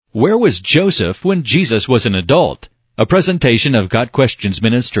Where was Joseph when Jesus was an adult? A presentation of Got Questions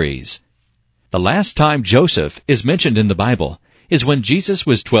Ministries. The last time Joseph is mentioned in the Bible is when Jesus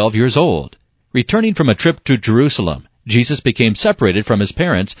was 12 years old. Returning from a trip to Jerusalem, Jesus became separated from his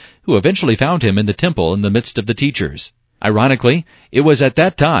parents, who eventually found him in the temple in the midst of the teachers. Ironically, it was at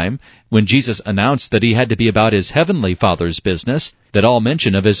that time, when Jesus announced that he had to be about his heavenly Father's business, that all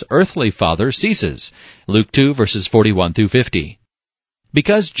mention of his earthly father ceases. Luke 2, verses 41 through 50.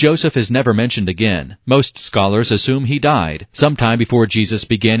 Because Joseph is never mentioned again, most scholars assume he died sometime before Jesus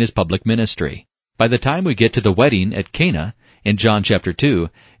began his public ministry. By the time we get to the wedding at Cana, in John chapter 2,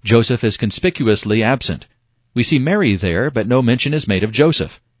 Joseph is conspicuously absent. We see Mary there, but no mention is made of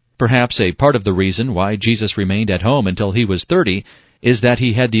Joseph. Perhaps a part of the reason why Jesus remained at home until he was 30 is that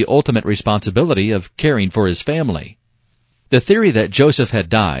he had the ultimate responsibility of caring for his family. The theory that Joseph had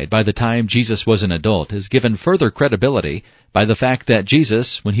died by the time Jesus was an adult is given further credibility by the fact that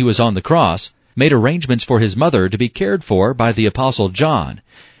Jesus, when he was on the cross, made arrangements for his mother to be cared for by the Apostle John.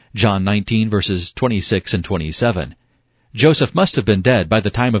 John 19, verses 26 and 27. Joseph must have been dead by the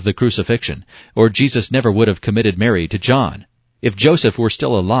time of the crucifixion, or Jesus never would have committed Mary to John. If Joseph were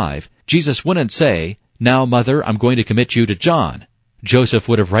still alive, Jesus wouldn't say, "Now, Mother, I'm going to commit you to John." Joseph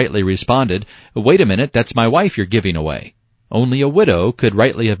would have rightly responded, "Wait a minute, that's my wife you're giving away." Only a widow could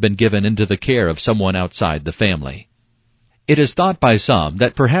rightly have been given into the care of someone outside the family. It is thought by some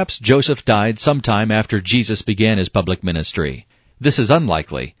that perhaps Joseph died sometime after Jesus began his public ministry. This is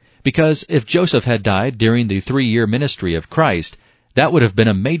unlikely, because if Joseph had died during the 3-year ministry of Christ, that would have been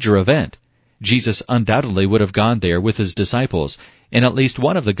a major event. Jesus undoubtedly would have gone there with his disciples, and at least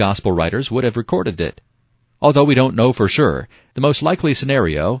one of the gospel writers would have recorded it. Although we don't know for sure, the most likely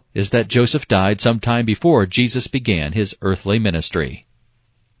scenario is that Joseph died sometime before Jesus began his earthly ministry.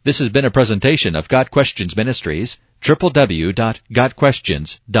 This has been a presentation of Got Questions Ministries,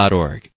 www.gotquestions.org.